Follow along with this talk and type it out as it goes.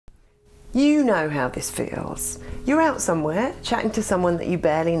You know how this feels. You're out somewhere, chatting to someone that you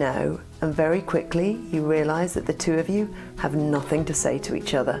barely know, and very quickly you realise that the two of you have nothing to say to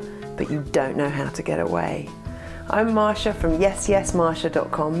each other, but you don't know how to get away. I'm Marsha from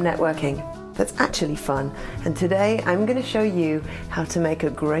yesyesmarsha.com networking. That's actually fun, and today I'm going to show you how to make a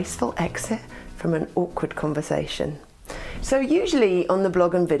graceful exit from an awkward conversation. So usually on the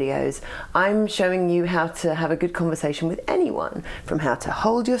blog and videos, I'm showing you how to have a good conversation with anyone, from how to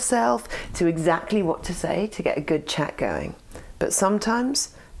hold yourself to exactly what to say to get a good chat going. But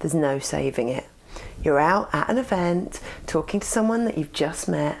sometimes there's no saving it. You're out at an event, talking to someone that you've just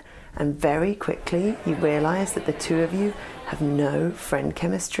met, and very quickly you realise that the two of you have no friend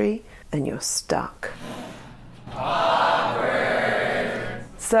chemistry and you're stuck.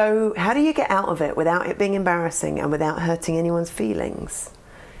 So how do you get out of it without it being embarrassing and without hurting anyone's feelings?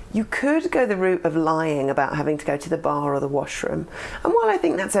 You could go the route of lying about having to go to the bar or the washroom, and while I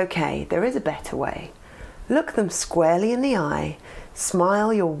think that's okay, there is a better way. Look them squarely in the eye,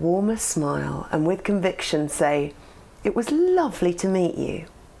 smile your warmest smile, and with conviction say, "It was lovely to meet you."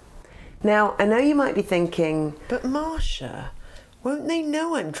 Now, I know you might be thinking, "But Marsha, won't they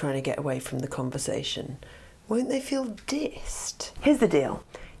know I'm trying to get away from the conversation? Won't they feel dissed?" Here's the deal.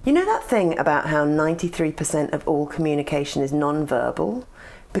 You know that thing about how 93% of all communication is non-verbal?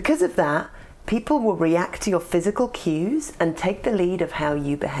 Because of that, people will react to your physical cues and take the lead of how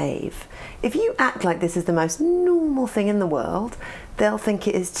you behave. If you act like this is the most normal thing in the world, they'll think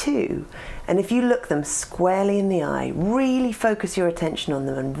it is too. And if you look them squarely in the eye, really focus your attention on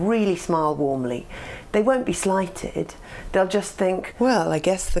them and really smile warmly, they won't be slighted. They'll just think, well, I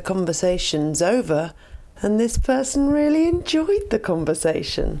guess the conversation's over. And this person really enjoyed the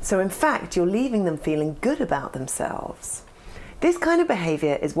conversation. So in fact, you're leaving them feeling good about themselves. This kind of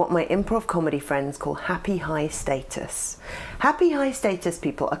behaviour is what my improv comedy friends call happy high status. Happy high status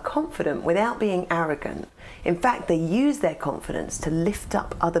people are confident without being arrogant. In fact, they use their confidence to lift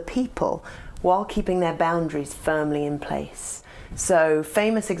up other people while keeping their boundaries firmly in place. So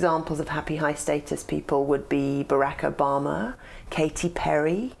famous examples of happy high status people would be Barack Obama, Katy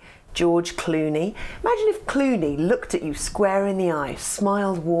Perry, George Clooney. Imagine if Clooney looked at you square in the eye,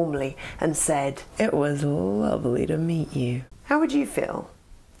 smiled warmly, and said, "It was lovely to meet you." How would you feel?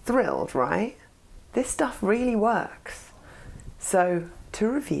 Thrilled, right? This stuff really works. So, to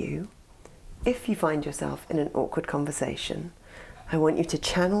review, if you find yourself in an awkward conversation, I want you to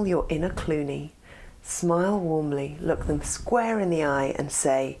channel your inner Clooney, smile warmly, look them square in the eye, and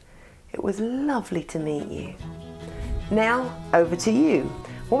say, "It was lovely to meet you." Now, over to you.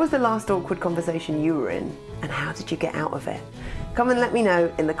 What was the last awkward conversation you were in, and how did you get out of it? Come and let me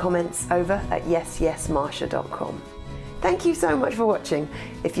know in the comments over at yesyesmarsha.com. Thank you so much for watching.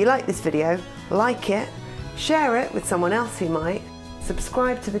 If you like this video, like it, share it with someone else who might,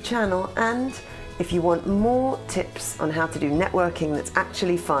 subscribe to the channel, and if you want more tips on how to do networking that's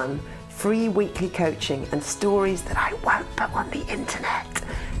actually fun, free weekly coaching, and stories that I won't put on the internet,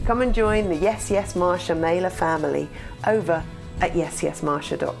 come and join the Yes Yes Marsha mailer family over at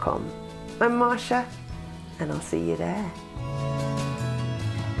yesyesmarsha.com. I'm Marsha, and I'll see you there.